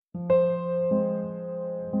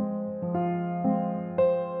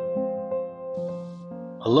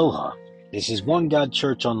Aloha. This is One God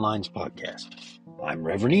Church Online's podcast. I'm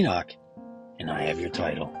Reverend Enoch, and I have your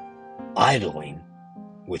title, Idling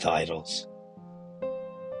with Idols.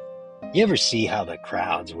 You ever see how the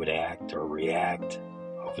crowds would act or react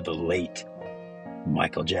over the late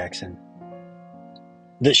Michael Jackson?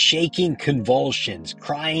 The shaking convulsions,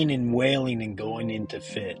 crying and wailing and going into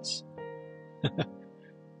fits.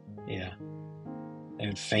 Yeah,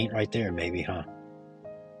 they'd faint right there maybe, huh?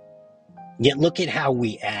 Yet look at how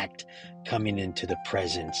we act coming into the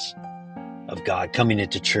presence of God, coming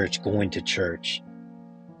into church, going to church.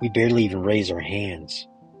 We barely even raise our hands.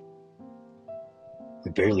 We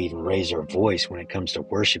barely even raise our voice when it comes to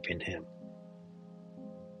worshiping Him.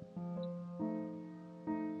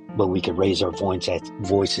 But we can raise our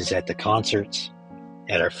voices at the concerts,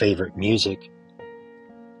 at our favorite music.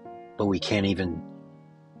 But we can't even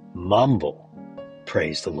mumble,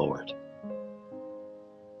 praise the Lord.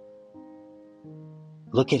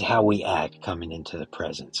 Look at how we act coming into the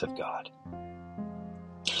presence of God.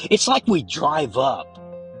 It's like we drive up.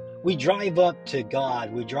 We drive up to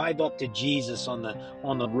God. We drive up to Jesus on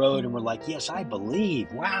the road, and we're like, yes, I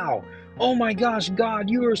believe. Wow. Oh my gosh, God,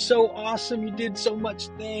 you are so awesome. You did so much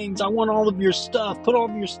things. I want all of your stuff. Put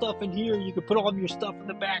all of your stuff in here. You can put all of your stuff in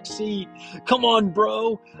the back seat. Come on,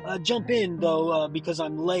 bro. Jump in, though, because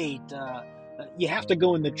I'm late. You have to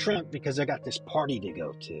go in the trunk because I got this party to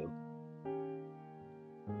go to.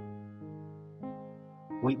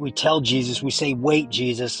 We tell Jesus, we say, wait,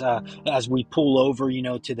 Jesus, as we pull over,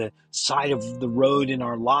 to the side of the road in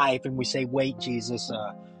our life, and we say, wait, Jesus,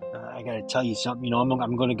 I got to tell you something,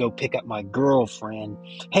 I'm going to go pick up my girlfriend.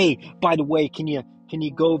 Hey, by the way, can you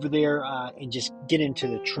go over there and just get into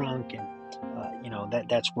the trunk, and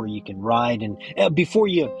that's where you can ride. And before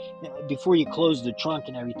you close the trunk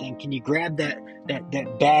and everything, can you grab that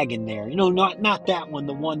bag in there? Not that one,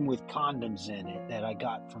 the one with condoms in it that I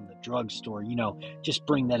got from the drugstore. Just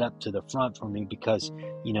bring that up to the front for me because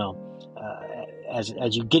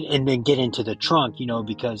as you get and then get into the trunk,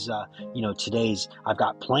 because today's I've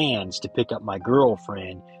got plans to pick up my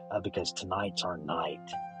girlfriend because tonight's our night.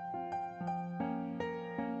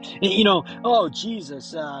 Oh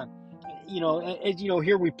Jesus.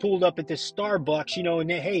 Here we pulled up at this Starbucks, and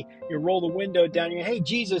then, hey, you roll the window down here. Hey,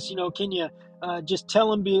 Jesus, can you just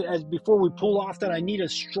tell him before we pull off that I need a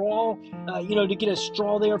straw, to get a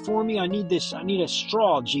straw there for me? I need a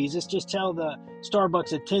straw, Jesus. Just tell the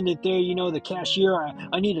Starbucks attendant there, the cashier,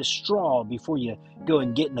 I need a straw before you go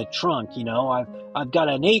and get in the trunk. I've got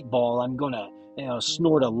an 8-ball. I'm going to,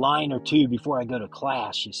 snort a line or two before I go to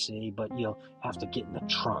class, you see, but you'll have to get in the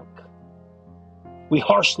trunk. We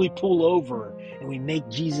harshly pull over and we make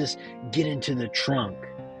Jesus get into the trunk.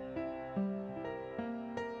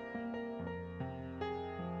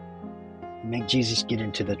 We make Jesus get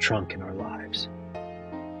into the trunk in our lives.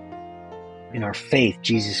 In our faith,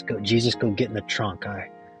 Jesus go get in the trunk. I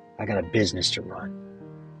got a business to run.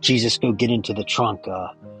 Jesus, go get into the trunk.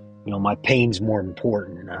 My pain's more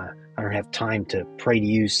important. I don't have time to pray to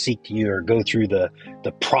you, seek to you, or go through the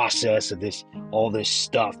process of all this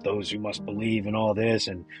stuff, those who must believe and all this.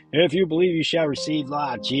 And if you believe, you shall receive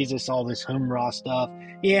life. Jesus, all this humrah stuff.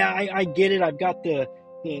 Yeah, I get it. I've got the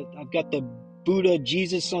Buddha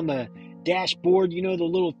Jesus on the dashboard, the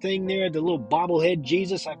little thing there, the little bobblehead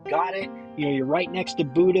Jesus. I've got it. You're right next to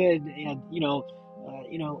Buddha, and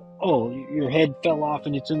oh, your head fell off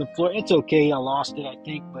and it's in the floor. It's okay. I lost it, I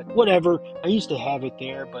think, but whatever. I used to have it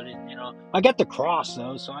there, but I got the cross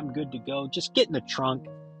though, so I'm good to go. Just get in the trunk.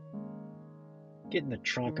 Get in the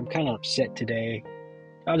trunk. I'm kind of upset today.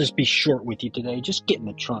 I'll just be short with you today. Just get in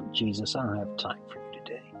the trunk, Jesus. I don't have time for you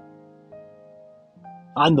today.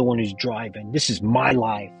 I'm the one who's driving. This is my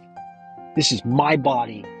life. This is my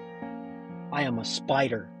body. I am a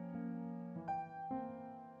spider.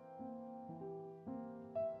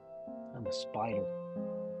 I'm a spider.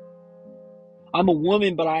 I'm a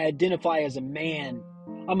woman, but I identify as a man.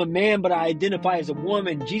 I'm a man, but I identify as a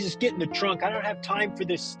woman. Jesus, get in the trunk. I don't have time for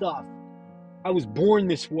this stuff. I was born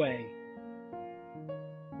this way.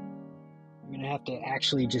 You're going to have to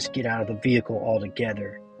actually just get out of the vehicle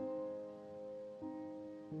altogether.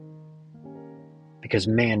 Because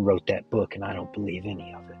man wrote that book, and I don't believe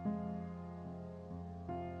any of it.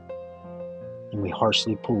 And we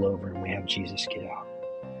harshly pull over, and we have Jesus get out.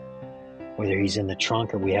 Whether he's in the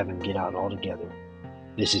trunk or we have him get out altogether,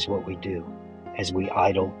 this is what we do as we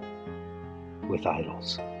idle with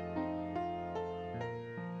idols.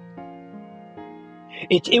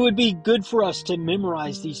 It would be good for us to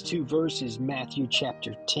memorize these two verses, Matthew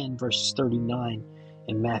chapter 10, verse 39,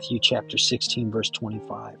 and Matthew chapter 16, verse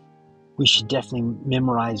 25. We should definitely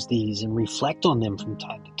memorize these and reflect on them from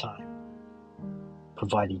time to time.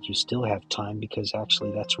 provided you still have time, because actually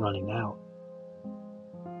that's running out.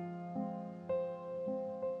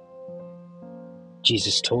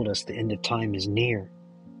 Jesus told us the end of time is near,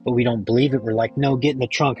 but we don't believe it. We're like, no, get in the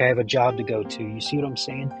trunk. I have a job to go to. You see what I'm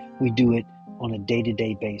saying? We do it on a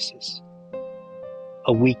day-to-day basis,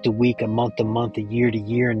 a week to week, a month to month, a year to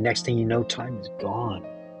year, and next thing you know, time is gone.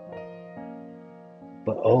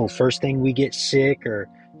 But first thing we get sick, or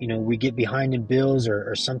we get behind in bills,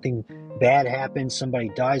 or something bad happens, somebody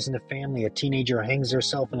dies in the family, a teenager hangs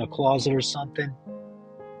herself in a closet or something.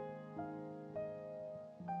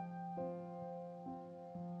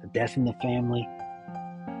 A death in the family.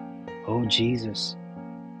 Oh, Jesus.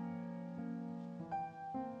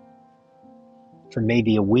 For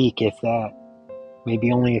maybe a week, if that.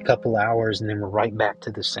 Maybe only a couple hours, and then we're right back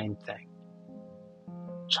to the same thing.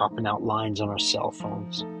 Chopping out lines on our cell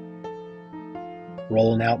phones.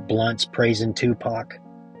 Rolling out blunts, praising Tupac.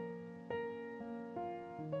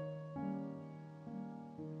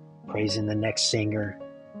 Praising the next singer.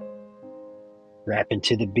 Rapping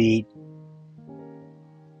to the beat.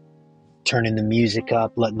 Turning the music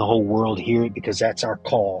up, letting the whole world hear it, because that's our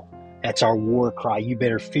call. That's our war cry. You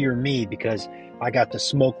better fear me, because I got the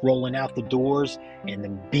smoke rolling out the doors and the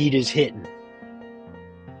beat is hitting.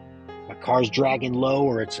 My car's dragging low,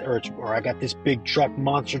 or I got this big truck,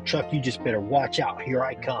 monster truck. You just better watch out. Here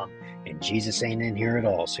I come. And Jesus ain't in here at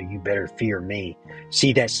all, so you better fear me.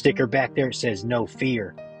 See that sticker back there? It says no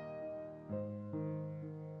fear.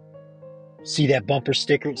 See that bumper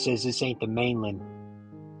sticker? It says this ain't the mainland.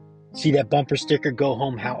 See that bumper sticker? Go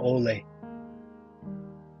home, Haole.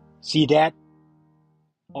 See that?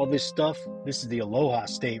 All this stuff, this is the Aloha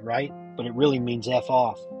State, right? But it really means F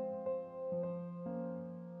off.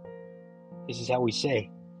 This is how we say,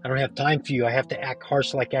 I don't have time for you. I have to act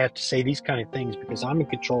harsh, like I have to say these kind of things, because I'm in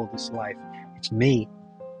control of this life. It's me.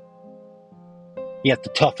 You have to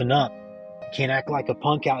toughen up. You can't act like a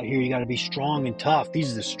punk out here. You got to be strong and tough.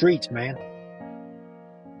 These are the streets, man.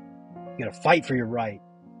 You got to fight for your right.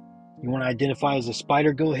 You want to identify as a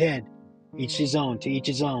spider? Go ahead. Each his own, to each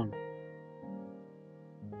his own.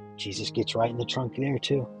 Jesus gets right in the trunk there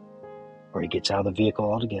too. Or he gets out of the vehicle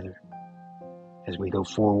altogether as we go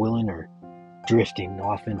four-wheeling or drifting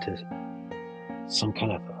off into some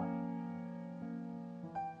kind of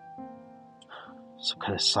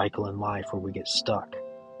cycle in life where we get stuck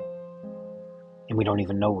and we don't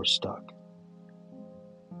even know we're stuck.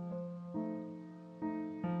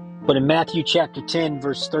 But in Matthew chapter 10,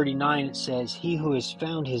 verse 39, it says, he who has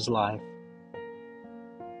found his life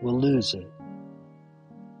will lose it,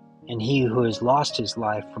 and he who has lost his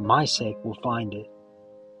life for my sake will find it.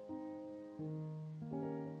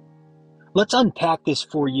 Let's unpack this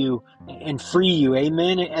for you and free you,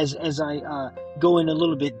 amen? As I go in a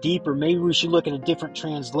little bit deeper, maybe we should look at a different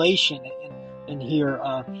translation and hear,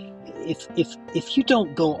 if you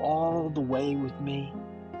don't go all the way with me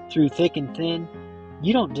through thick and thin,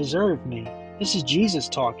 you don't deserve me. This is Jesus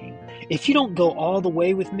talking. If you don't go all the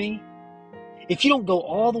way with me, if you don't go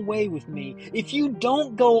all the way with me, if you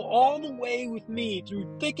don't go all the way with me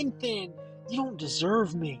through thick and thin, you don't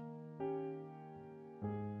deserve me.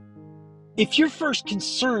 If your first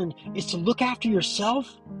concern is to look after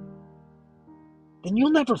yourself, then you'll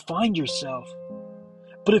never find yourself.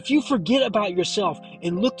 But if you forget about yourself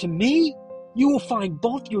and look to me, you will find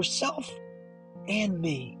both yourself and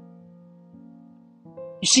me.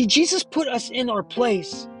 You see, Jesus put us in our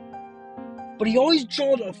place, but he always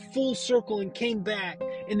drawed a full circle and came back,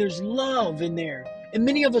 and there's love in there. And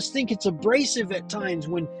many of us think it's abrasive at times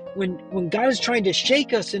when God is trying to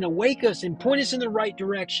shake us and awake us and point us in the right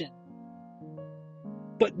direction.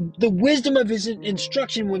 But the wisdom of his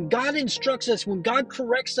instruction, when God instructs us, when God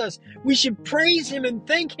corrects us, we should praise him and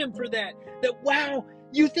thank him for that. That, wow,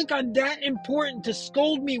 you think I'm that important to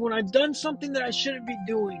scold me when I've done something that I shouldn't be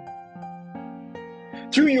doing?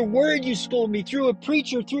 Through your word, you scold me. Through a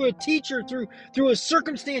preacher, through a teacher, through a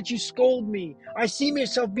circumstance, you scold me. I see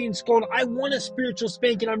myself being scolded. I want a spiritual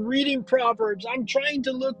spanking. I'm reading Proverbs. I'm trying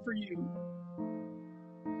to look for you.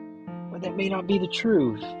 But that may not be the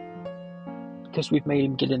truth, because we've made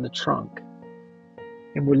him get in the trunk.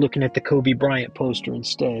 And we're looking at the Kobe Bryant poster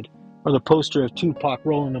instead, or the poster of Tupac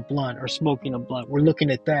rolling a blunt or smoking a blunt. We're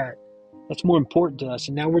looking at that. That's more important to us.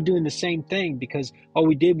 And now we're doing the same thing, because all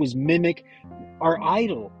we did was mimic our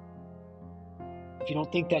idol. If you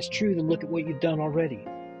don't think that's true, then look at what you've done already.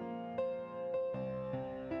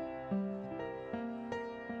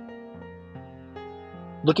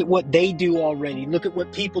 Look at what they do already. Look at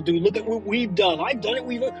what people do. Look at what we've done. I've done it.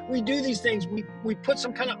 We do these things. We put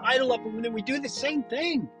some kind of idol up, and then we do the same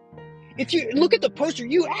thing. If you look at the poster,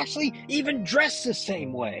 you actually even dress the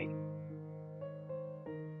same way.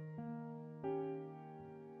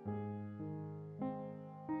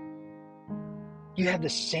 You have the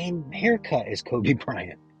same haircut as Kobe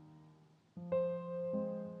Bryant.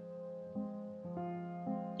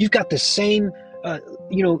 You've got the same,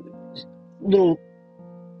 little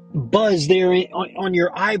buzz there on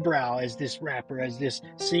your eyebrow as this rapper, as this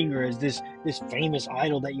singer, as this famous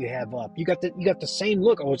idol that you have up. You got the same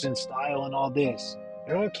look. Oh, it's in style and all this.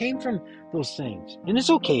 It all came from those things. And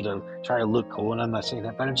it's okay to try to look cool, and I'm not saying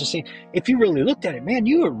that, but I'm just saying, if you really looked at it, man,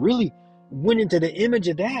 you really went into the image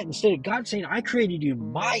of that instead of God saying, I created you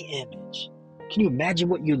in my image. Can you imagine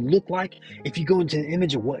what you'd look like if you go into the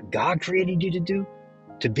image of what God created you to do,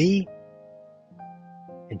 to be,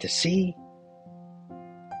 and to see,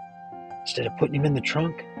 instead of putting him in the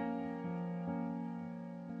trunk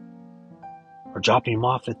or dropping him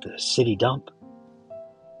off at the city dump?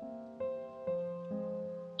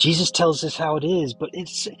 Jesus tells us how it is, but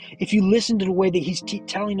if you listen to the way that he's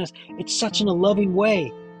telling us, it's such in a loving way.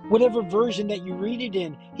 Whatever version that you read it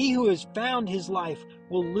in, he who has found his life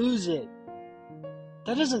will lose it.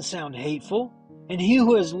 That doesn't sound hateful. And he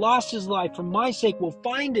who has lost his life for my sake will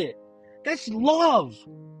find it. That's love.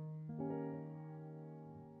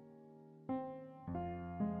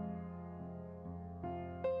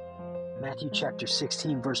 Matthew chapter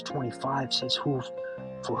 16, verse 25 says, For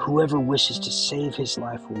whoever wishes to save his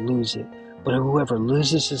life will lose it, but whoever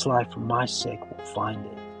loses his life for my sake will find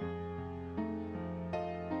it.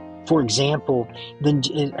 For example, then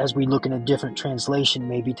as we look in a different translation,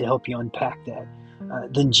 maybe to help you unpack that,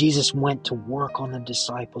 then Jesus went to work on the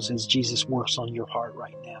disciples as Jesus works on your heart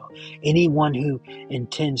right now. Anyone who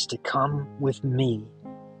intends to come with me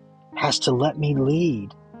has to let me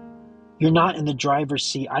lead. You're not in the driver's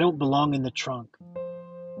seat. I don't belong in the trunk.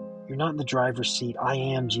 You're not in the driver's seat. I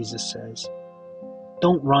am, Jesus says.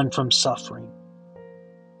 Don't run from suffering.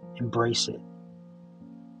 Embrace it.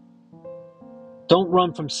 Don't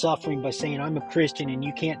run from suffering by saying, I'm a Christian, and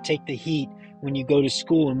you can't take the heat when you go to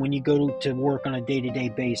school and when you go to work on a day-to-day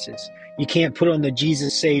basis. You can't put on the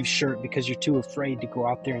Jesus Saves shirt because you're too afraid to go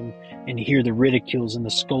out there and hear the ridicules and the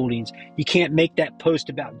scoldings. You can't make that post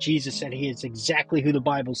about Jesus that he is exactly who the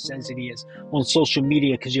Bible says that he is on social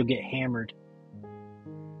media because you'll get hammered.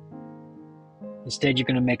 Instead, you're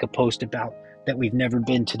going to make a post about that we've never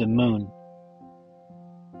been to the moon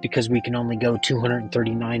because we can only go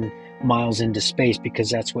 239 miles into space because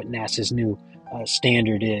that's what NASA's new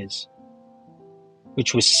standard is,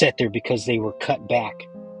 which was set there because they were cut back.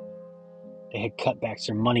 They had cutbacks.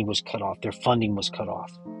 Their money was cut off. Their funding was cut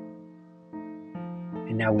off.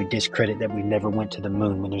 And now we discredit that we never went to the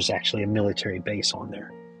moon when there's actually a military base on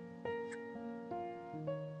there.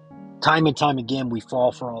 Time and time again, we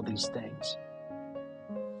fall for all these things.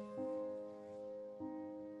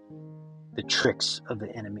 The tricks of the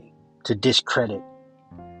enemy to discredit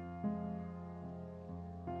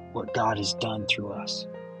what God has done through us.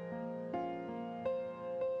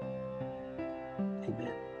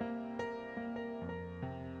 Amen.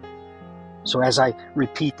 So as I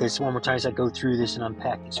repeat this one more time, as I go through this and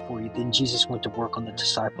unpack this for you, then Jesus went to work on the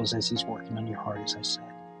disciples as he's working on your heart, as I said.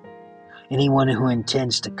 Anyone who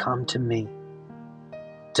intends to come to me,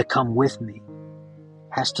 to come with me,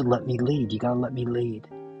 has to let me lead. You got to let me lead.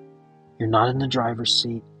 You're not in the driver's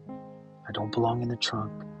seat. I don't belong in the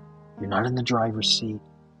trunk. You're not in the driver's seat.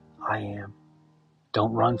 I am.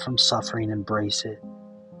 Don't run from suffering. Embrace it.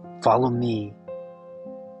 Follow me,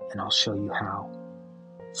 and I'll show you how.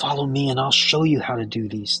 Follow me, and I'll show you how to do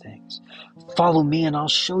these things. Follow me, and I'll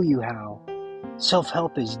show you how.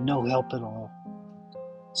 Self-help is no help at all.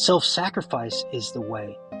 Self-sacrifice is the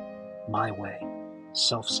way, my way.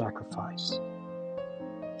 Self-sacrifice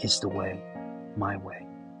is the way, my way,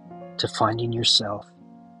 to finding yourself,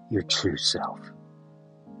 your true self.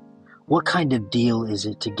 What kind of deal is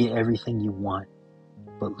it to get everything you want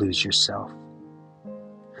but lose yourself?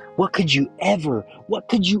 What could you ever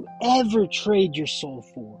trade your soul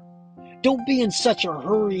for? Don't be in such a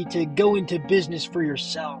hurry to go into business for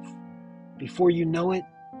yourself. Before you know it,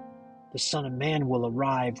 the Son of Man will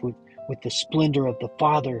arrive with the splendor of the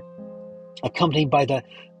Father, accompanied by the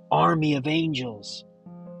army of angels.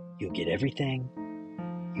 You'll get everything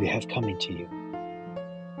you have coming to you.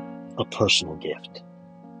 A personal gift.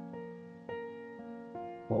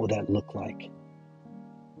 What will that look like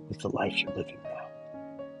with the life you're living now?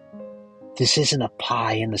 This isn't a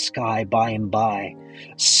pie in the sky by and by.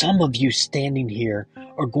 Some of you standing here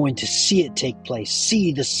are going to see it take place.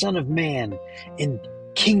 See the Son of Man in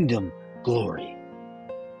kingdom glory.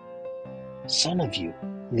 Some of you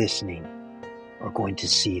listening are going to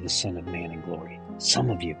see the Son of Man in glory. Some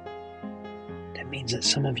of you. That means that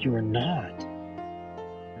some of you are not.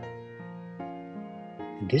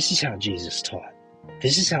 And this is how Jesus taught.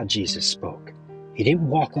 This is how Jesus spoke. He didn't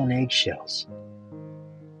walk on eggshells.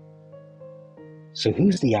 So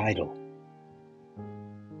who's the idol?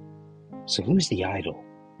 So who's the idol?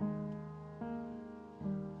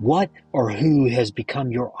 What or who has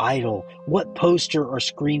become your idol? What poster or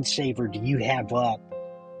screensaver do you have up?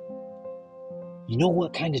 You know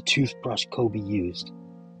what kind of toothbrush Kobe used?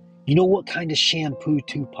 You know what kind of shampoo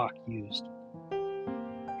Tupac used?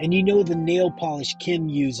 And you know the nail polish Kim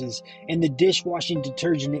uses and the dishwashing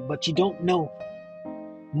detergent, but you don't know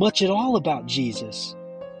much at all about Jesus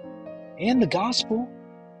and the gospel.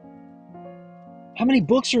 How many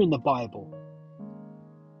books are in the Bible?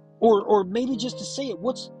 Or maybe just to say it,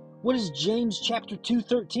 what does James chapter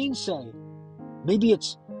 2:13 say? Maybe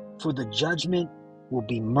it's, for the judgment will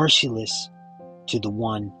be merciless to the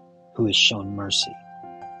one who has shown mercy.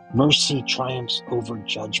 Mercy triumphs over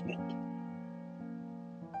judgment.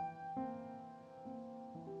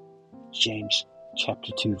 James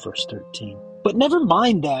chapter 2 verse 13. But never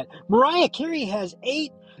mind that. Mariah Carey has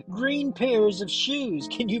 8 green pairs of shoes.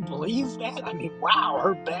 Can you believe that? I mean, wow,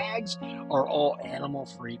 her bags are all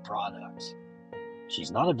animal-free products.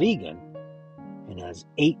 She's not a vegan and has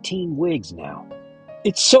 18 wigs now.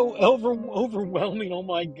 It's so overwhelming. Oh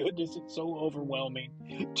my goodness, it's so overwhelming.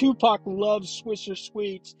 Tupac loves Swisher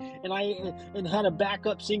Sweets and had a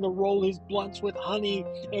backup singer roll his blunts with honey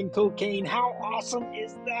and cocaine. How awesome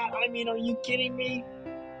is that? I mean, are you kidding me?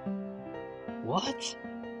 What?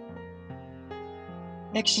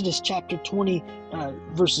 Exodus chapter 20,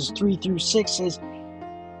 verses 3 through 6 says,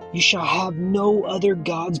 "You shall have no other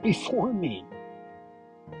gods before me.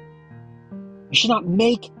 You shall not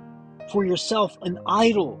make for yourself an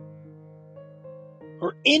idol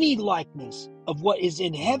or any likeness of what is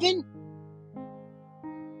in heaven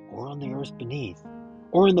or on the earth beneath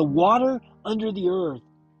or in the water under the earth.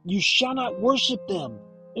 You shall not worship them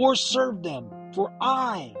or serve them, for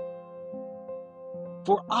I,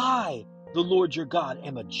 the Lord your God,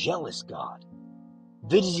 am a jealous God,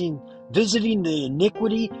 visiting the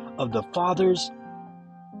iniquity of the fathers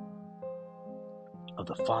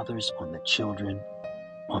on the children,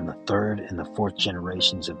 on the third and the fourth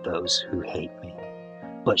generations of those who hate me,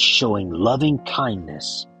 but showing loving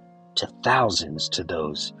kindness to thousands to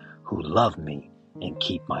those who love me and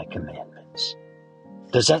keep my commandments."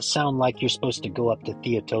 Does that sound like you're supposed to go up to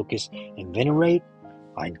Theotokos and venerate?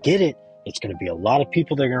 I get it. It's going to be a lot of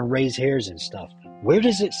people that are going to raise hairs and stuff. Where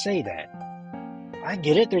does it say that? I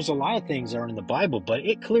get it. There's a lot of things that are in the Bible, but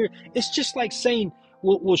it's just like saying,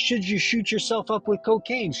 well, should you shoot yourself up with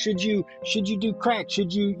cocaine? Should you do crack?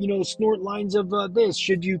 Should you snort lines of this?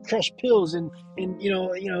 Should you crush pills and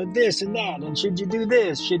this and that? And should you do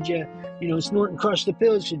this? Should you snort and crush the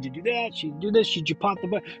pills? Should you do that? Should you do this? Should you pop the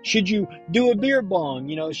butt? Should you do a beer bong?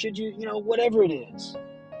 Should you whatever it is?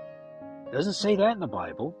 It doesn't say that in the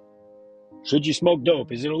Bible. Should you smoke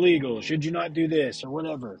dope? Is it illegal? Should you not do this or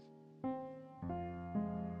whatever?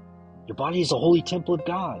 Your body is a holy temple of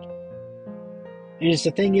God. And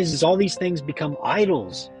the thing is all these things become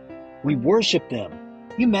idols. We worship them.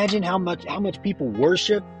 You imagine how much people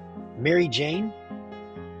worship Mary Jane?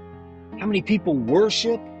 How many people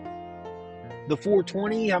worship the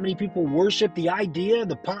 420? How many people worship the idea?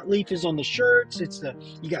 The pot leaf is on the shirts.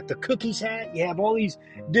 You got the cookies hat. You have all these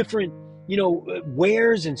different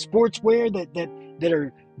wares and sportswear that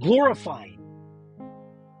are glorifying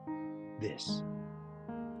this.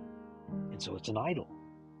 And so it's an idol.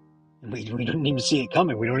 And we don't even see it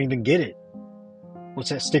coming. We don't even get it. What's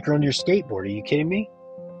that sticker on your skateboard? Are you kidding me?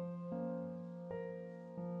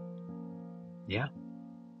 Yeah.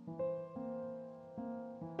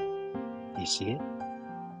 Do you see it?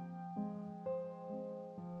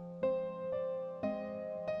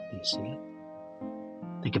 Do you see it?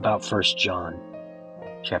 Think about 1 John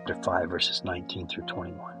chapter 5, verses 19 through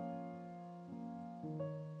 21.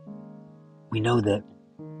 We know that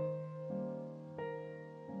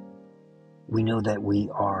we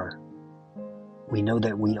are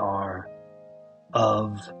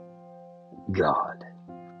of God,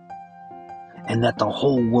 and that the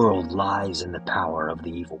whole world lies in the power of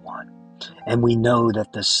the evil one. And we know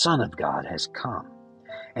that the Son of God has come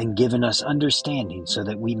and given us understanding so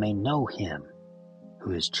that we may know him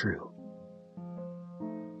who is true.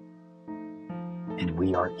 And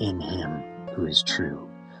we are in him who is true,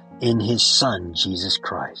 in his Son, Jesus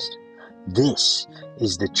Christ. This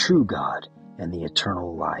is the true God and the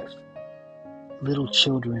eternal life. Little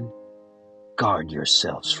children, guard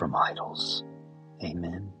yourselves from idols.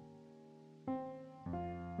 Amen.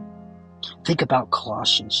 Think about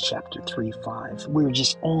Colossians chapter 3:5. We're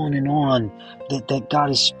just on and on that God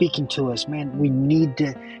is speaking to us. Man, we need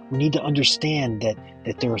to understand that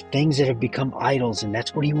there are things that have become idols, and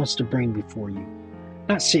that's what he wants to bring before you.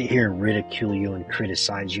 Not sit here and ridicule you and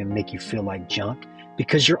criticize you and make you feel like junk.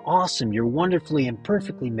 Because you're awesome. You're wonderfully and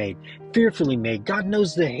perfectly made, fearfully made. God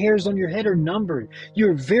knows the hairs on your head are numbered.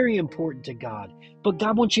 You're very important to God. But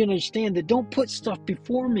God wants you to understand that don't put stuff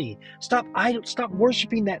before me. Stop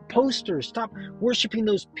worshiping that poster. Stop worshiping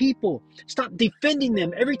those people. Stop defending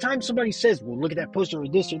them. Every time somebody says, well, look at that poster or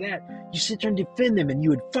this or that, you sit there and defend them, and you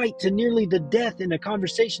would fight to nearly the death in a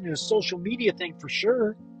conversation in a social media thing for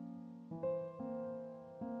sure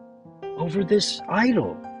over this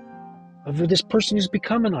idol, over this person who's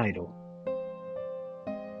become an idol.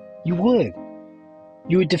 You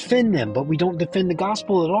would defend them, but we don't defend the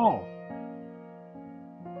gospel at all.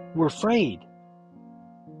 We're afraid.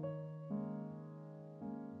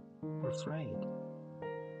 We're afraid.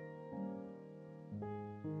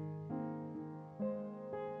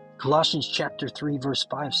 Colossians chapter 3 verse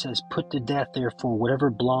 5 says, put to death therefore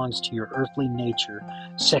whatever belongs to your earthly nature,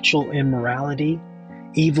 sexual immorality,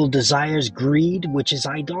 evil desires, greed, which is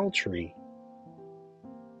idolatry.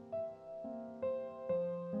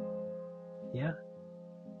 Yeah.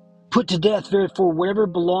 Put to death therefore whatever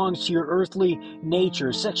belongs to your earthly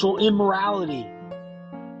nature, sexual immorality,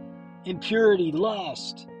 impurity,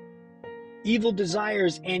 lust, evil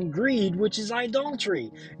desires, and greed, which is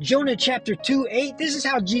idolatry. Jonah chapter 2:8, this is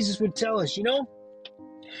how Jesus would tell us,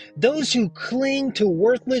 those who cling to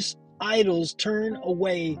worthless idols turn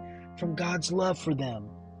away from God's love for them.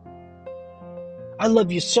 I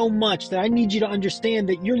love you so much that I need you to understand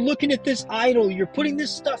that you're looking at this idol, you're putting this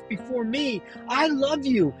stuff before me. I love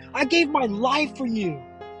you. I gave my life for you.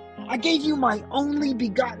 I gave you my only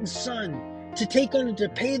begotten Son to take on and to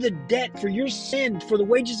pay the debt for your sin, for the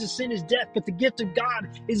wages of sin is death, but the gift of God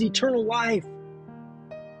is eternal life.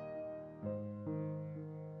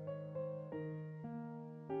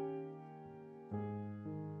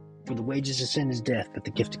 For the wages of sin is death, but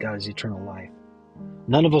the gift of God is eternal life.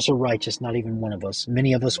 None of us are righteous, not even one of us.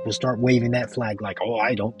 Many of us will start waving that flag like, oh,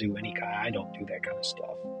 I don't do that kind of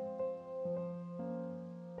stuff.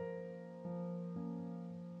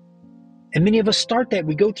 And many of us start that.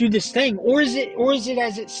 We go through this thing. Or is it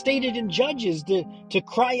as it stated in Judges to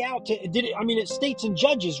cry out to, it states in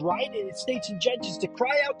Judges, right? It states in Judges to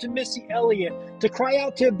cry out to Missy Elliott, to cry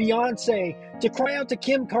out to Beyonce, to cry out to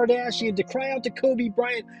Kim Kardashian, to cry out to Kobe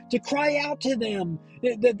Bryant, to cry out to them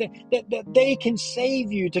that they can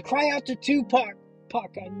save you, to cry out to Tupac.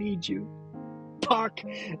 Pac, I need you. Pac,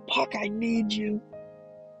 I need you.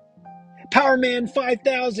 Powerman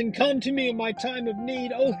 5000, come to me in my time of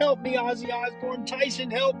need. Oh, help me, Ozzy Osbourne. Tyson,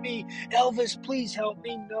 help me. Elvis, please help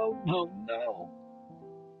me. No.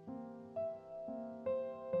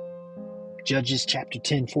 Judges chapter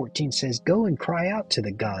 10:14 says, go and cry out to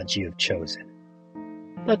the gods you have chosen.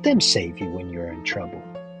 Let them save you when you're in trouble.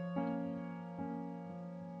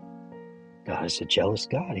 God is a jealous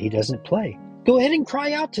God. He doesn't play. Go ahead and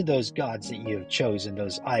cry out to those gods that you have chosen,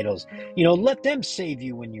 those idols. Let them save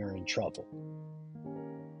you when you're in trouble.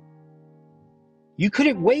 You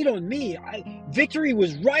couldn't wait on me. Victory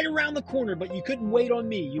was right around the corner, but you couldn't wait on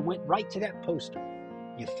me. You went right to that poster.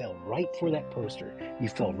 You fell right for that poster. You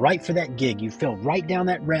fell right for that gig. You fell right down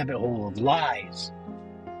that rabbit hole of lies.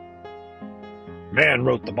 Man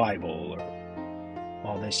wrote the Bible, or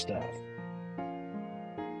all this stuff.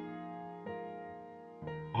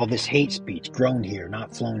 All this hate speech, grown here,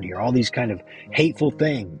 not flown here, all these kind of hateful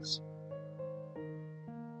things.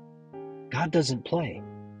 God doesn't play.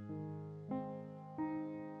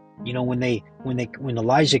 When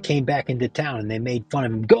Elijah came back into town and they made fun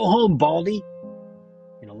of him, go home, Baldy.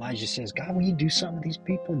 And Elijah says, God, will you do something with these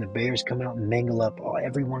people? And the bears come out and mangle up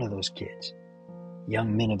every one of those kids,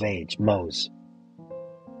 young men of age, Moses.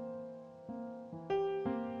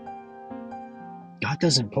 God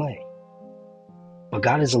doesn't play. But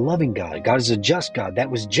God is a loving God. God is a just God. That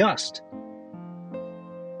was just.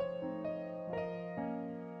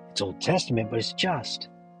 It's Old Testament, but it's just.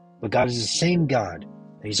 But God is the same God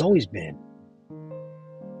that He's always been.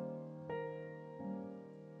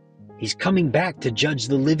 He's coming back to judge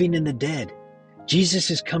the living and the dead. Jesus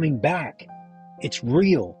is coming back. It's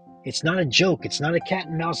real. It's not a joke. It's not a cat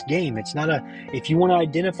and mouse game. It's not if you want to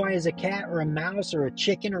identify as a cat or a mouse or a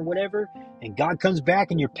chicken or whatever, and God comes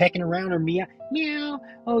back and you're pecking around or meow,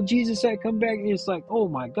 oh, Jesus, I come back. And it's like, oh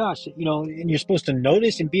my gosh, and you're supposed to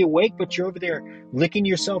notice and be awake, but you're over there licking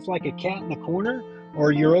yourself like a cat in the corner,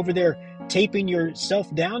 or you're over there taping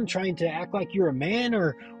yourself down, trying to act like you're a man,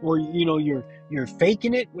 or you're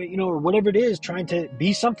faking it, or whatever it is, trying to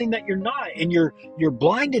be something that you're not, and you're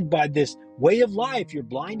blinded by this way of life. You're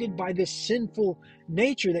blinded by this sinful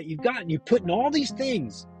nature that you've got, and you're putting all these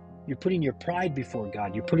things. You're putting your pride before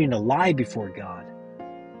God. You're putting a lie before God.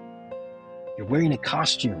 You're wearing a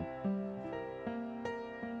costume.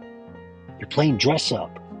 You're playing dress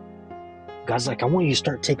up. God's like, I want you to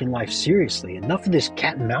start taking life seriously. Enough of this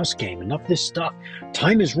cat and mouse game. Enough of this stuff.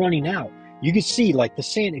 Time is running out. You can see, like the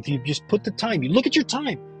sand, if you just put the time, you look at your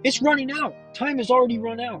time, it's running out. Time has already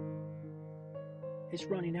run out. It's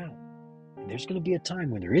running out. And there's going to be a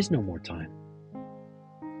time when there is no more time.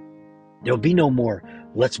 There'll be no more,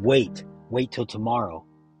 let's wait till tomorrow.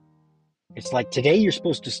 It's like today you're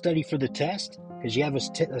supposed to study for the test because you have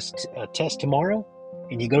a test tomorrow,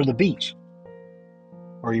 and you go to the beach.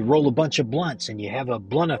 Or you roll a bunch of blunts and you have a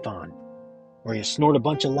bluntathon. Or you snort a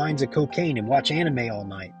bunch of lines of cocaine and watch anime all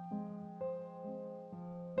night.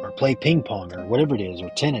 Or play ping pong or whatever it is, or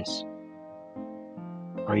tennis.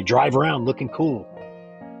 Or you drive around looking cool,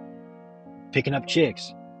 picking up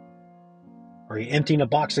chicks. Or you're emptying a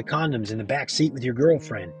box of condoms in the back seat with your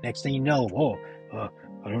girlfriend. Next thing you know,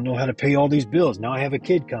 I don't know how to pay all these bills. Now I have a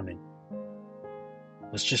kid coming.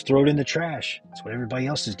 Let's just throw it in the trash. That's what everybody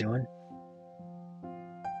else is doing.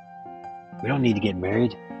 We don't need to get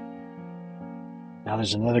married. Now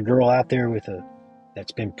there's another girl out there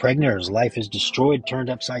that's been pregnant. Her life is destroyed,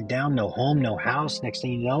 turned upside down. No home, no house. Next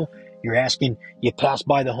thing you know, you pass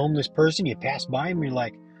by the homeless person. You pass by him. You're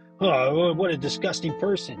like, oh, what a disgusting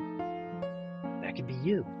person. That could be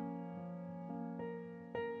you.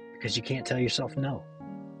 Because you can't tell yourself no.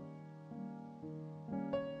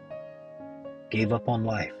 Gave up on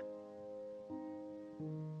life.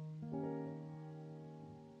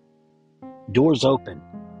 Doors open.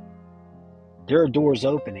 There are doors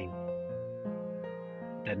opening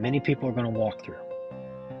that many people are going to walk through.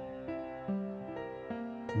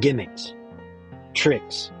 Gimmicks,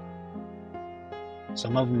 tricks.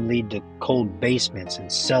 Some of them lead to cold basements and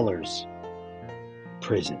cellars,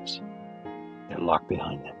 prisons that lock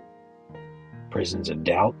behind them. Prisons of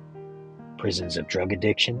doubt, prisons of drug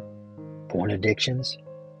addiction, porn addictions,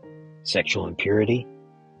 sexual impurity,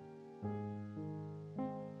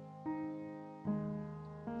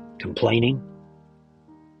 complaining,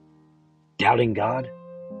 doubting God,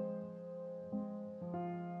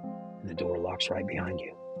 and the door locks right behind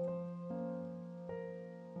you.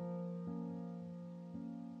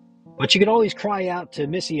 But you could always cry out to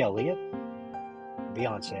Missy Elliott,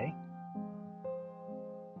 Beyonce,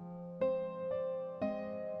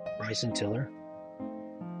 Bryson Tiller.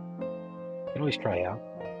 You can always cry out,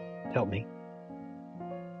 help me.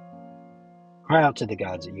 Cry out to the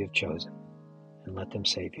gods that you have chosen and let them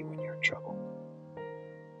save you when you're in trouble.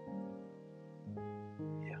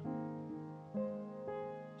 Yeah.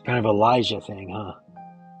 It's kind of Elijah thing, huh?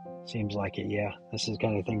 Seems like it, yeah. This is the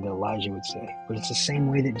kind of thing that Elijah would say. But it's the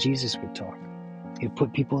same way that Jesus would talk. He would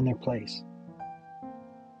put people in their place.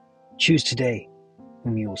 Choose today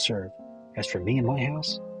whom you will serve. As for me and my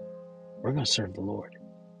house, we're going to serve the Lord.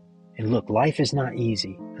 And look, life is not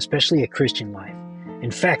easy, especially a Christian life. In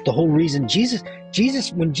fact, the whole reason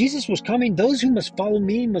when Jesus was coming, those who must follow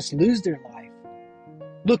me must lose their life.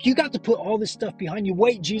 Look, you got to put all this stuff behind you.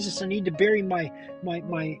 Wait, Jesus, I need to bury my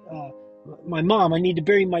mom. I need to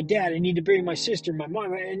bury my dad. I need to bury my sister, my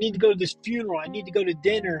mom. I need to go to this funeral. I need to go to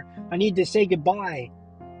dinner. I need to say goodbye.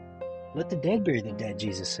 Let the dead bury the dead,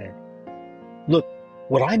 Jesus said. Look,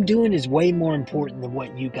 what I'm doing is way more important than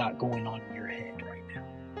what you got going on in your head right now.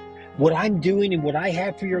 What I'm doing and what I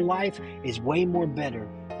have for your life is way more better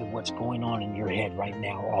than what's going on in your head right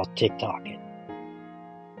now, all TikToking.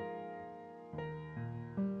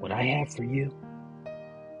 What I have for you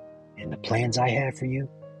and the plans I have for you,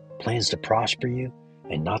 plans to prosper you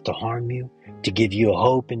and not to harm you, to give you a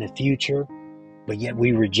hope in the future, but yet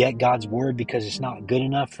we reject God's word because it's not good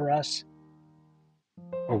enough for us,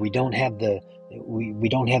 or we don't have the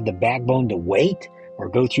backbone to wait or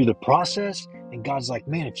go through the process. And God's like,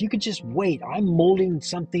 man, if you could just wait, I'm molding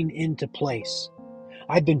something into place.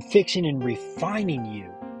 I've been fixing and refining you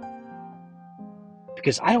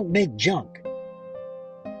because I don't make junk.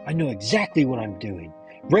 I know exactly what I'm doing.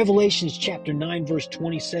 Revelations chapter 9 verse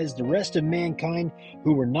 20 says, the rest of mankind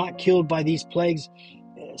who were not killed by these plagues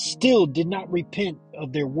still did not repent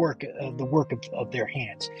of their work, of the work of their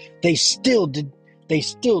hands. They still did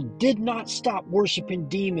not stop worshiping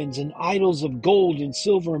demons and idols of gold and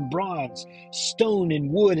silver and bronze, stone and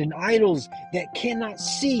wood, and idols that cannot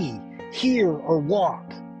see, hear, or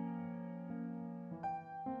walk.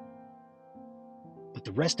 But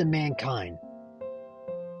the rest of mankind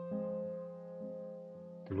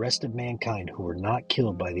who were not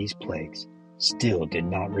killed by these plagues still did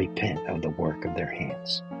not repent of the work of their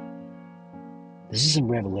hands. This is in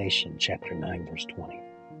Revelation chapter 9 verse 20.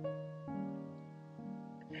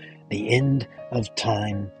 The end of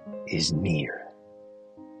time is near,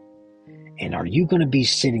 And are you going to be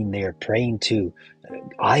sitting there praying to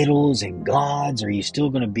idols and gods? Are you still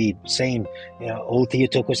going to be saying, "O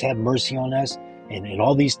Theotokos, have mercy on us," and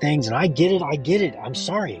all these things? And I get it. I'm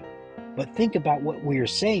sorry. But think about what we are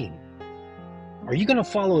saying. Are you going to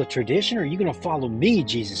follow a tradition, or are you going to follow me?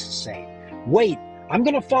 Jesus is saying, wait, I'm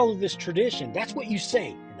going to follow this tradition. That's what you say.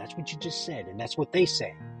 And that's what you just said. And that's what they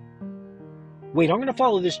say. Wait, I'm going to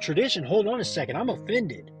follow this tradition. Hold on a second. I'm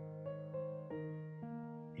offended.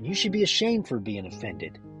 And you should be ashamed for being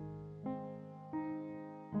offended.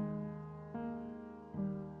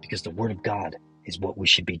 Because the Word of God is what we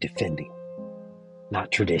should be defending,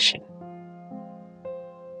 not tradition.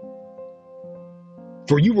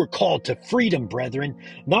 For you were called to freedom, brethren,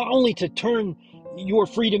 not only to turn your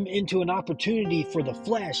freedom into an opportunity for the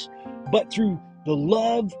flesh, but through the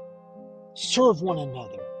love, serve one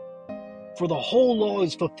another. For the whole law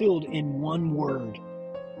is fulfilled in one word,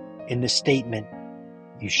 in the statement,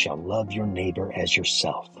 you shall love your neighbor as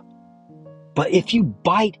yourself. But if you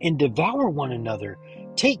bite and devour one another,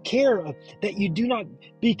 take care that you do not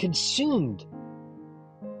be consumed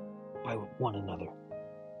by one another.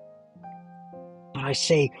 But I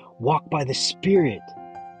say, walk by the Spirit,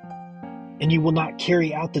 and you will not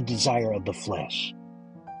carry out the desire of the flesh.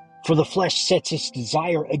 For the flesh sets its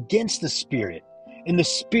desire against the Spirit, and the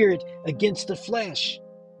Spirit against the flesh.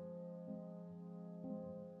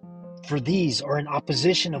 For these are in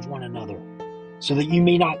opposition of one another, so that you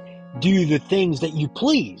may not do the things that you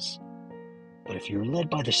please. But if you're led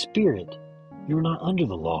by the Spirit, you're not under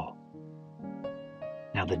the law.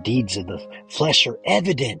 Now the deeds of the flesh are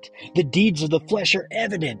evident. The deeds of the flesh are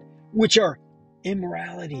evident, which are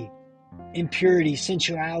immorality, impurity,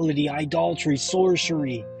 sensuality, idolatry,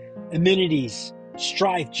 sorcery, amenities,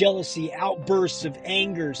 strife, jealousy, outbursts of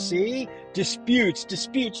anger. See? Disputes.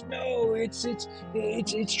 No,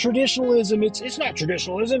 it's traditionalism. It's not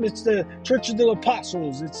traditionalism. It's the Church of the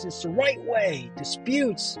Apostles. It's the right way.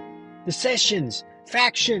 Disputes, dissensions,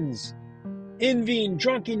 factions, envying,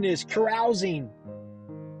 drunkenness, carousing,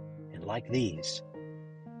 and like these,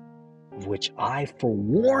 of which I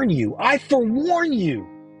forewarn you,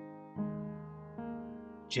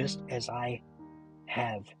 just as I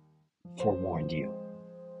have forewarned you,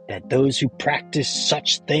 that those who practice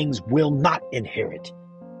such things will not inherit.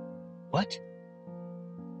 What?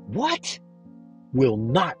 Will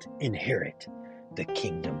not inherit the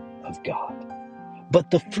kingdom of God.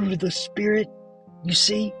 But the fruit of the Spirit, you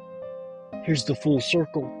see, here's the full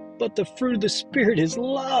circle. But the fruit of the Spirit is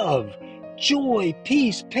love, joy,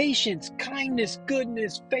 peace, patience, kindness,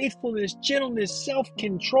 goodness, faithfulness, gentleness,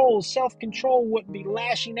 self-control. Self-control wouldn't be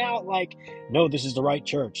lashing out like, no, this is the right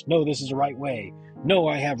church. No, this is the right way. No,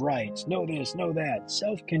 I have rights. No this, no that.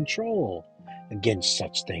 Self-control. Against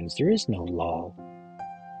such things there is no law.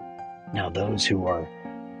 Now those who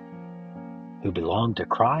belong to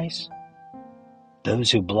Christ,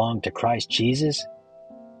 those who belong to Christ Jesus,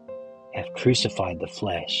 have crucified the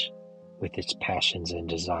flesh with its passions and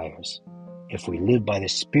desires. If we live by the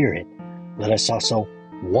Spirit, let us also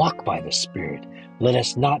walk by the Spirit. Let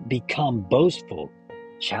us not become boastful,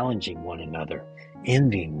 challenging one another,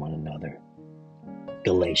 envying one another.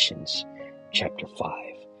 Galatians chapter 5,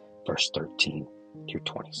 verse 13 through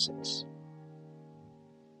 26.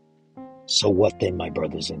 So what then, my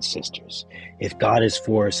brothers and sisters? If God is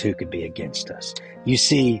for us, who could be against us? You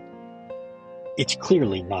see, it's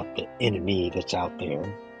clearly not the enemy that's out there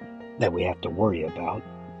that we have to worry about.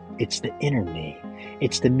 It's the inner me.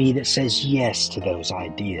 It's the me that says yes to those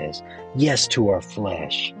ideas, yes to our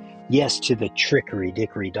flesh, yes to the trickery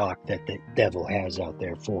dickory dock that the devil has out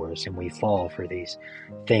there for us, and we fall for these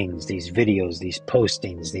things, these videos, these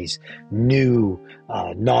postings, these new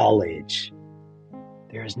knowledge.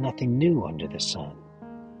 There is nothing new under the sun.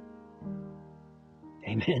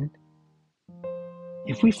 Amen.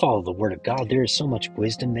 If we follow the Word of God, there is so much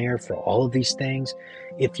wisdom there for all of these things.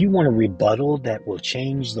 If you want a rebuttal that will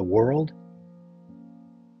change the world,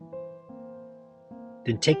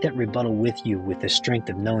 then take that rebuttal with you with the strength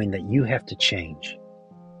of knowing that you have to change.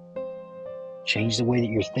 Change the way that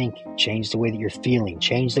you're thinking, change the way that you're feeling,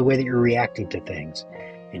 change the way that you're reacting to things,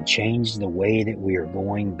 and change the way that we are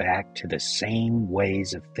going back to the same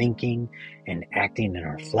ways of thinking and acting in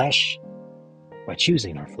our flesh by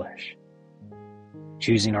choosing our flesh.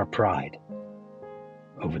 Choosing our pride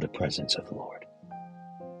over the presence of the Lord.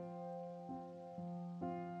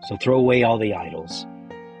 So throw away all the idols,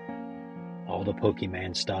 all the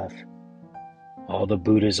Pokemon stuff, all the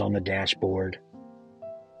Buddhas on the dashboard,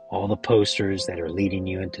 all the posters that are leading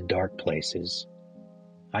you into dark places.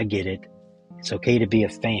 I get it. It's okay to be a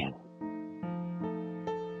fan.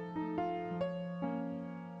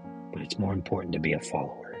 But it's more important to be a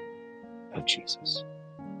follower. of Jesus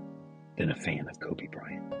than a fan of Kobe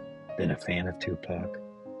Bryant, than a fan of Tupac,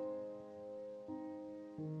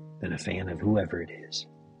 than a fan of whoever it is,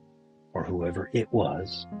 or whoever it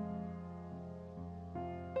was.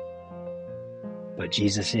 But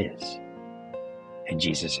Jesus is, and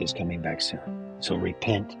Jesus is coming back soon. So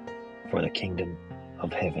repent, for the kingdom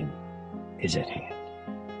of heaven is at hand.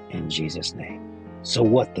 In Jesus' name. So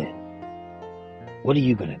what then? What are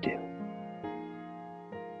you going to do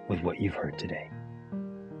with what you've heard today?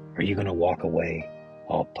 Are you going to walk away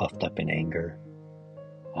all puffed up in anger,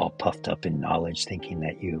 all puffed up in knowledge, thinking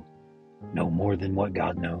that you know more than what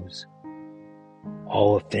God knows?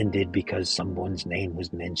 All offended because someone's name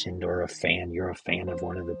was mentioned, or you're a fan of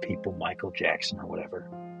one of the people, Michael Jackson or whatever?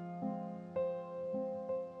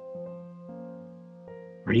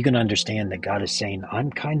 Are you going to understand that God is saying,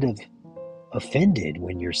 I'm kind of offended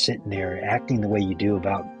when you're sitting there acting the way you do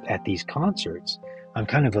at these concerts. I'm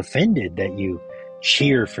kind of offended that you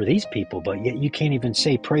cheer for these people, but yet you can't even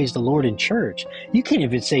say praise the Lord in church. You can't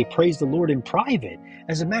even say praise the Lord in private.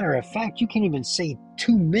 As a matter of fact, you can't even say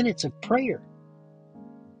 2 minutes of prayer.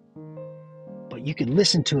 But you could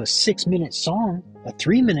listen to a 6-minute song, a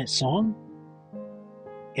 3-minute song,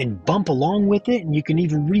 and bump along with it, and you can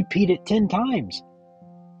even repeat it 10 times.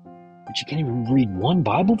 But you can't even read one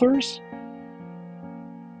Bible verse?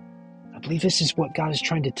 I believe this is what God is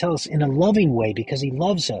trying to tell us in a loving way, because He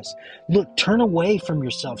loves us. Look, turn away from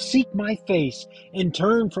yourself. Seek my face and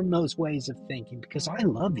turn from those ways of thinking, because I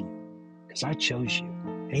love you, because I chose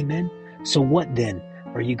you. Amen? So what then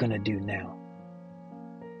are you going to do now?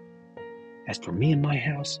 As for me and my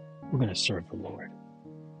house, we're going to serve the Lord.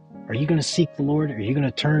 Are you going to seek the Lord? Are you going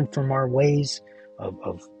to turn from our ways of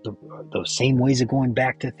those same ways of going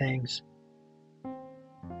back to things?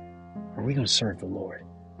 Are we going to serve the Lord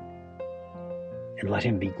and let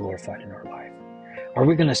Him be glorified in our life? Are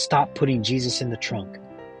we going to stop putting Jesus in the trunk?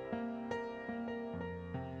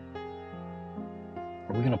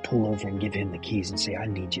 Are we going to pull over and give Him the keys and say, I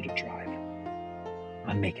need you to drive?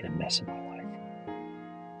 I'm making a mess of my life.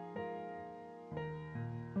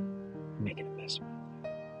 I'm making a mess of my life.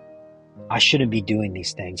 I shouldn't be doing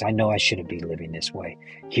these things. I know I shouldn't be living this way.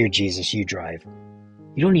 Here, Jesus, you drive.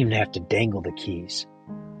 You don't even have to dangle the keys.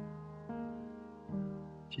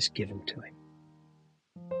 Just give them to Him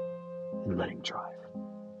and let Him drive.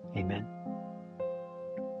 Amen.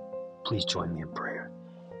 Please join me in prayer.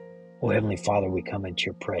 Oh, Heavenly Father, we come into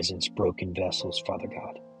your presence, broken vessels, Father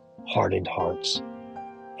God, hardened hearts,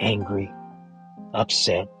 angry,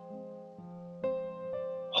 upset,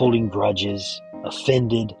 holding grudges,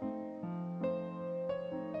 offended.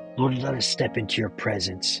 Lord, let us step into your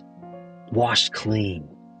presence, washed clean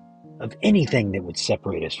of anything that would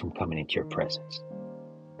separate us from coming into your presence.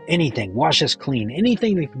 Anything, wash us clean.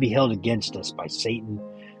 Anything that could be held against us by Satan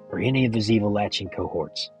or any of his evil latching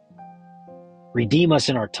cohorts. Redeem us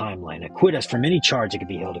in our timeline. Acquit us from any charge that could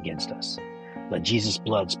be held against us. Let Jesus'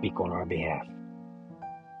 blood speak on our behalf.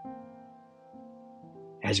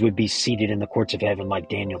 As we'd be seated in the courts of heaven like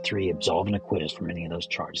Daniel 3, absolve and acquit us from any of those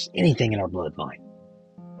charges. Anything in our bloodline.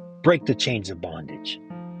 Break the chains of bondage.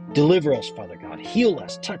 Deliver us, Father God. Heal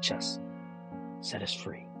us, touch us, set us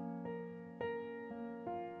free.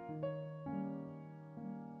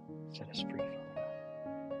 Set us free, Father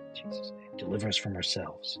God. In Jesus' name. Deliver us from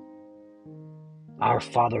ourselves. Our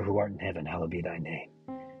Father who art in heaven, hallowed be thy name.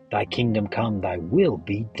 Thy kingdom come, thy will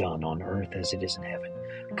be done on earth as it is in heaven.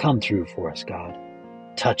 Come through for us, God.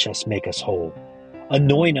 Touch us, make us whole.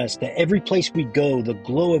 Anoint us that every place we go, the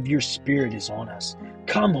glow of your Spirit is on us.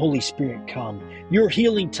 Come, Holy Spirit, come. Your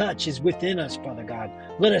healing touch is within us, Father God.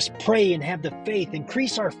 Let us pray and have the faith.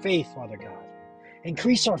 Increase our faith, Father God.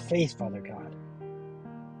 Increase our faith, Father God.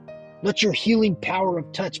 Let your healing power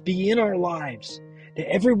of touch be in our lives,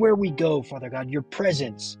 that everywhere we go, Father God, your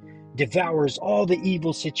presence devours all the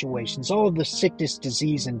evil situations, all of the sickness,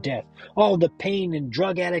 disease, and death, all the pain and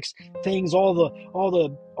drug addicts things, all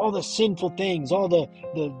the sinful things, all the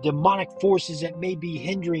demonic forces that may be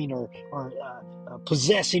hindering or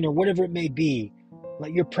possessing or whatever it may be.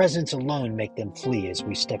 Let your presence alone make them flee as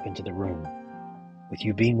we step into the room, with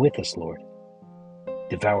you being with us, Lord,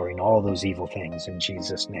 devouring all those evil things in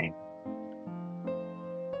Jesus' name.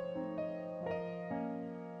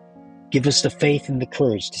 Give us the faith and the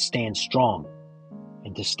courage to stand strong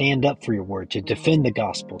and to stand up for your word, to defend the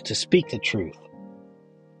gospel, to speak the truth,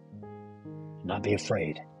 and not be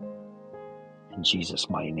afraid. In Jesus'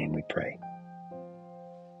 mighty name we pray.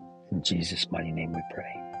 In Jesus' mighty name we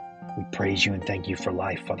pray. We praise you and thank you for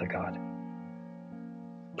life, Father God.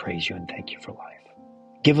 Praise you and thank you for life.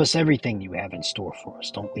 Give us everything you have in store for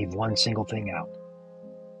us. Don't leave one single thing out.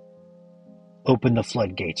 Open the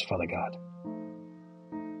floodgates, Father God.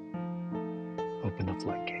 Open the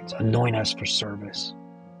floodgates. Anoint us for service.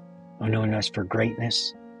 Anoint us for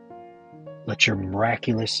greatness. Let your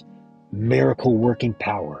miraculous, miracle-working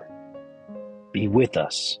power be with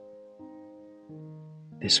us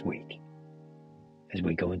this week as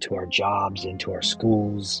we go into our jobs, into our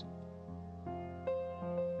schools,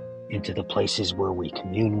 into the places where we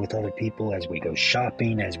commune with other people, as we go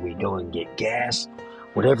shopping, as we go and get gas.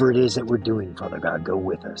 Whatever it is that we're doing, Father God, go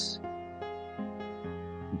with us.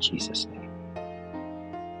 In Jesus' name.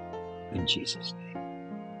 In Jesus' name.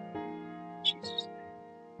 In Jesus'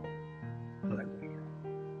 name. Hallelujah.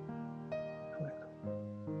 Hallelujah.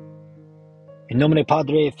 In nomine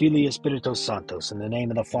Padre, Filii, Spiritus Sanctos, in the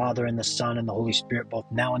name of the Father, and the Son, and the Holy Spirit, both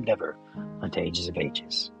now and ever, unto ages of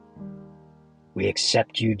ages. We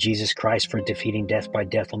accept you, Jesus Christ, for defeating death by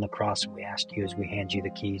death on the cross, and we ask you as we hand you the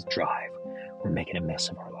keys, drive. We're making a mess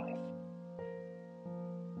of our life.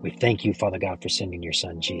 We thank you, Father God, for sending your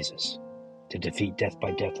Son, Jesus, to defeat death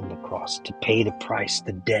by death on the cross, to pay the price,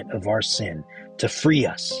 the debt of our sin, to free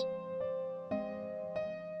us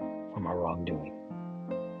from our wrongdoing.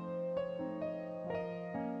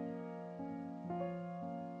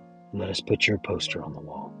 Let us put your poster on the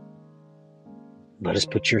wall. Let us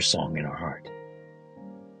put your song in our heart.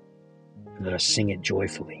 And let us sing it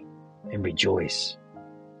joyfully and rejoice,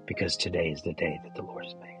 because today is the day that the Lord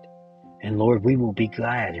has made. And Lord, we will be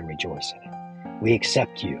glad and rejoice in it. We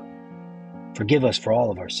accept you. Forgive us for all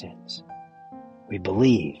of our sins. We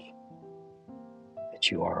believe that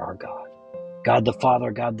you are our God. God the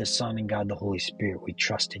Father, God the Son, and God the Holy Spirit, we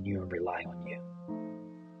trust in you and rely on you.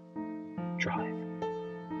 Drive.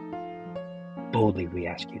 Boldly we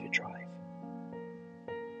ask you to drive.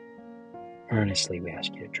 Earnestly we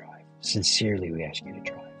ask you to drive. Sincerely we ask you to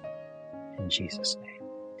drive. In Jesus' name.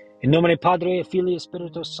 In nomine Padre, Filii,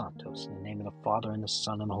 Spiritus Sanctos, in the name of the Father, and the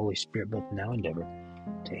Son, and the Holy Spirit, both now and ever,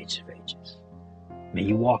 to ages of ages. May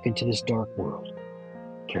you walk into this dark world,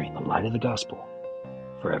 carrying the light of the gospel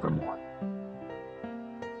forevermore.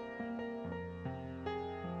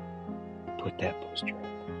 Put that poster up.